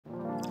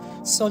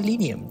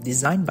So-LeanYum,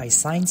 designed by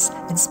science,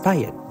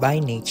 inspired by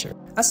nature.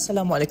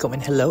 Assalamualaikum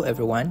and hello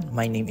everyone.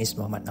 My name is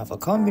Mohammad Naufal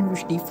bin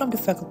Rushdy from the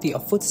Faculty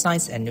of Food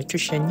Science and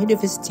Nutrition,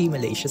 University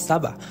Malaysia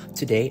Sabah.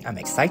 Today, I'm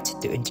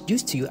excited to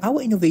introduce to you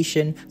our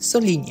innovation,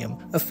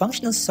 So-LeanYum, a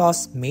functional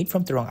sauce made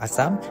from Terung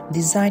Asam,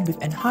 designed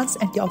with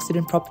enhanced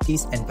antioxidant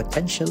properties and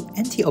potential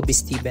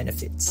anti-obesity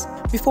benefits.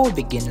 Before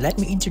we begin, let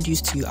me introduce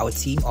to you our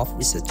team of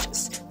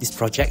researchers. This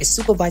project is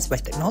supervised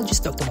by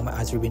technologist Dr. Mohammad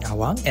Azrie bin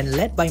Awang and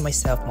led by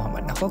myself,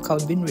 Mohammad Naufal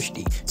bin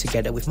Rushdy,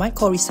 together with my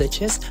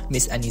co-researchers,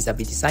 Ms. Aniza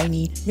Binti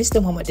Saini,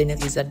 Mr. Mohammad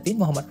Eazzat bin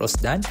Mohammad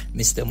Rosdan,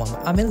 Mr.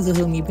 Mohammad Amil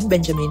Zulhilmi bin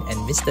Benjamin, and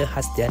Mr.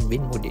 Hasdian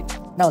Bin Mudin.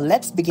 Now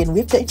let's begin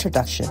with the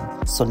introduction.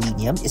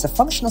 So-LeanYum is a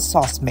functional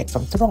sauce made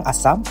from Terung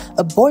Asam,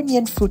 a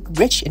Bornean fruit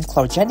rich in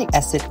chlorogenic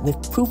acid with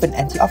proven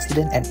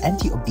antioxidant and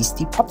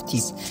anti-obesity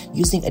properties.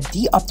 Using a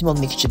D-optimal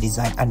mixture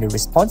design under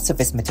response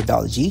surface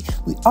methodology,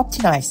 we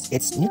optimized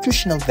its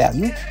nutritional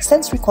value,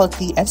 sensory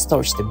quality, and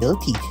storage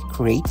stability,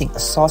 creating a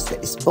sauce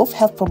that is both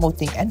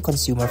health-promoting and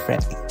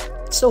consumer-friendly.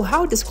 So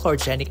how does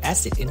chlorogenic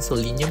acid in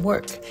So-LeanYum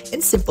work?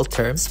 In simple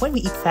terms, when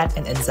we eat fat,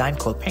 an enzyme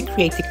called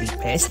pancreatic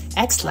lipase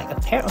acts like a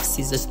pair of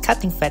scissors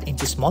cutting fat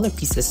into smaller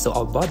pieces so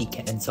our body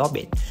can absorb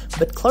it.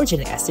 But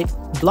chlorogenic acid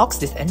blocks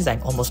this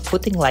enzyme, almost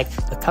putting like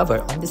a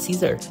cover on the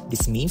scissor.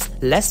 This means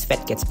less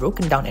fat gets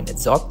broken down and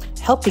absorbed,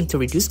 helping to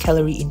reduce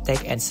calorie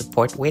intake and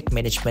support weight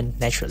management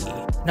naturally.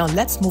 Now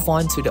let's move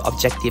on to the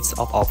objectives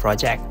of our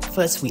project.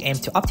 First, we aim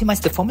to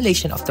optimize the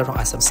formulation of Terung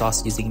Asam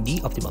sauce using the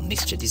optimal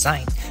mixture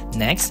design.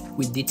 Next,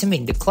 we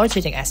determine the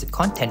chlorogenic acid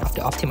content of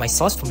the optimized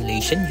sauce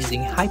formulation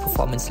using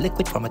high-performance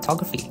liquid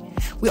chromatography.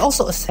 We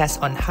also assess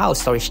on how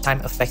storage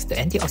time affects the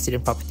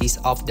antioxidant properties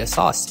of the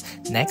sauce.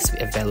 Next, we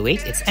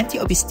evaluate its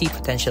anti-obesity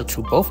potential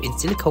through both in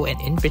silico and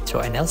in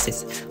vitro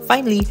analysis.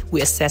 Finally,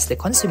 we assess the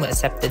consumer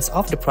acceptance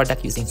of the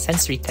product using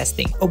sensory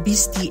testing.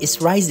 Obesity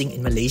is rising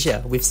in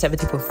Malaysia, with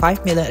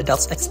 70.5 million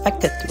adults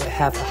expected to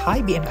have a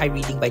high BMI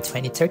reading by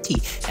 2030,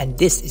 and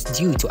this is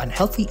due to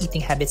unhealthy eating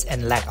habits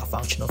and lack of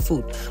functional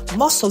food.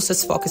 Most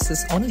sources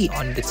focuses only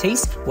on the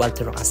taste, while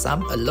Terung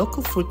Asam, a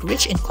local fruit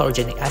rich in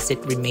chlorogenic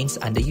acid, remains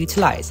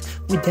underutilized.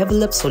 We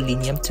developed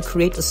So-LeanYum to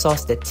create a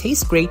sauce that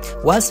tastes great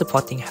while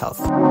supporting health.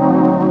 Hello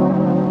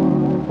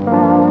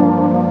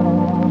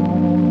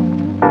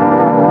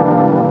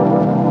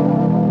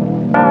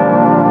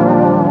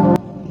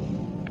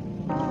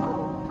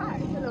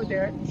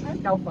there, I'm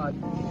Naufal.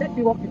 Let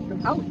me walk you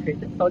through how we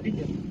created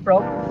So-LeanYum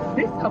from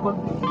this album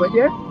over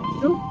here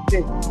to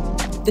this.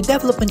 The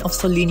development of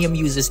So-LeanYum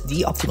uses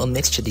the optimal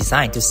mixture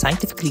design to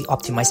scientifically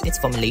optimize its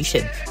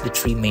formulation. The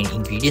three main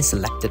ingredients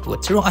selected were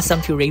Terung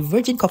Asam puree,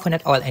 virgin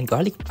coconut oil, and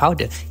garlic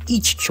powder,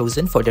 each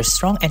chosen for their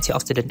strong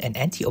antioxidant and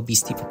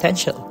anti-obesity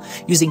potential.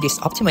 Using this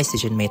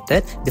optimization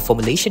method, the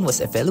formulation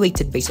was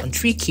evaluated based on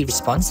three key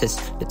responses: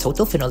 the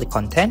total phenolic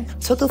content,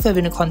 total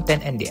flavonoid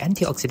content, and the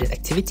antioxidant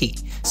activity.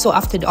 So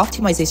after the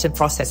optimization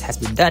process has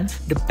been done,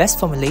 the best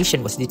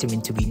formulation was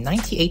determined to be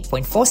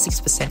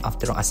 98.46% of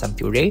Terung Asam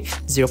puree,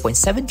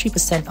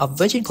 0.73% of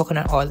virgin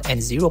coconut oil, and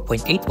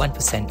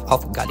 0.81%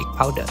 of garlic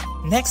powder.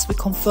 Next, we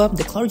confirmed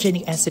the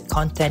chlorogenic acid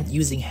content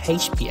using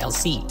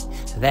HPLC.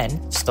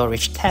 Then,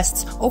 storage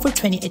tests over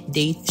 28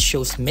 days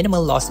shows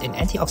minimal loss in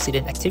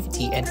antioxidant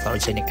activity and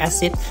chlorogenic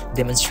acid,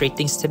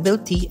 demonstrating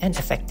stability and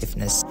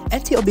effectiveness.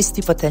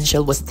 Anti-obesity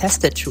potential was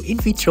tested through in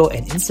vitro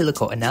and in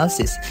silico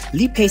analysis.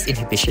 Lipase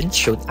inhibition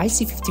showed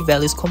IC50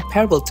 values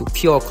comparable to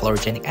pure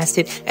chlorogenic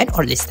acid and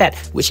orlistat,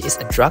 which is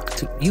a drug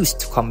used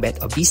to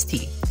combat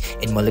obesity.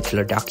 In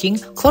molecular docking,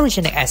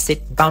 chlorogenic acid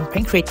bound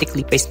pancreatic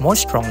lipase more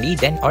strongly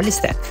than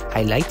orlistat,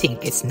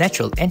 highlighting its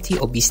natural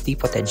anti-obesity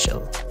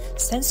potential.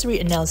 Sensory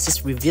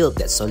analysis revealed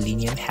that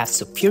So-LeanYum has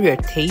superior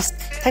taste,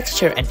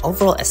 texture, and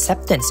overall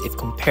acceptance if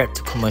compared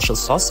to commercial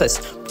sauces,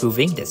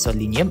 proving that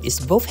So-LeanYum is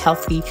both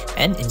healthy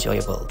and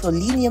enjoyable.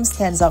 So-LeanYum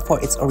stands out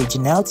for its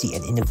originality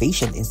and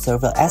innovation in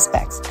several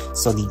aspects.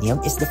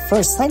 So-LeanYum is the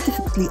first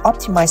scientifically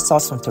optimized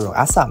sauce from Terung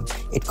Asam.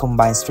 It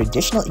combines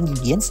traditional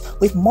ingredients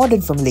with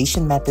modern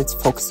formulation methods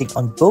focusing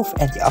on both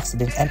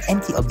antioxidant and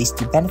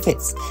anti-obesity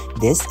benefits.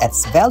 This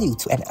adds value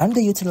to an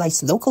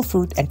underutilized local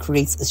fruit and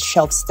creates a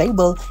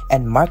shelf-stable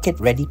and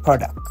market-ready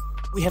product.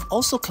 We have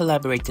also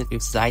collaborated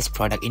with Zeiss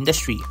Product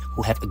Industry,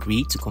 who have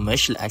agreed to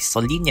commercialize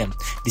So-LeanYum.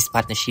 This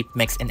partnership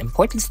makes an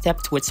important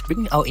step towards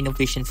bringing our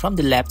innovation from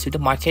the lab to the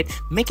market,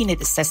 making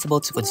it accessible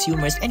to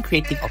consumers and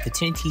creating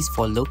opportunities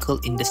for local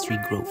industry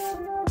growth.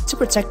 To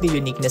protect the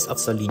uniqueness of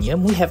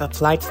So-LeanYum, we have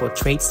applied for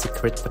trade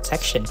secret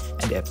protection,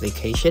 and the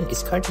application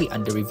is currently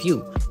under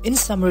review. In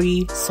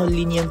summary,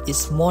 So-LeanYum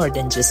is more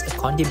than just a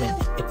condiment.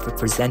 It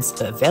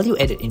represents a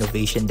value-added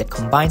innovation that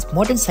combines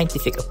modern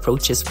scientific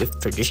approaches with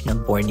traditional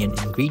Bornean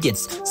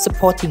ingredients,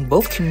 supporting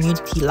both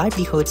community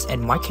livelihoods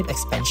and market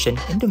expansion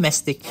in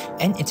domestic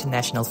and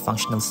international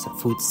functional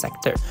food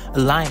sector.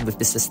 Aligned with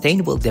the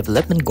Sustainable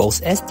Development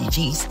Goals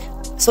 (SDGs),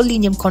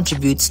 So-LeanYum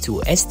contributes to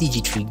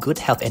SDG 3 Good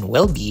Health and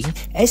Well-being,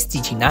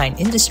 SDG 9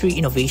 Industry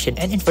Innovation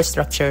and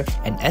Infrastructure,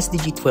 and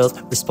SDG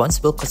 12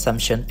 Responsible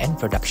Consumption and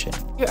Production.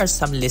 Here are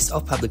some lists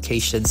of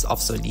publications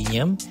of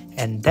So-LeanYum,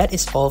 and that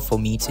is all for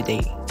me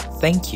today. Thank you.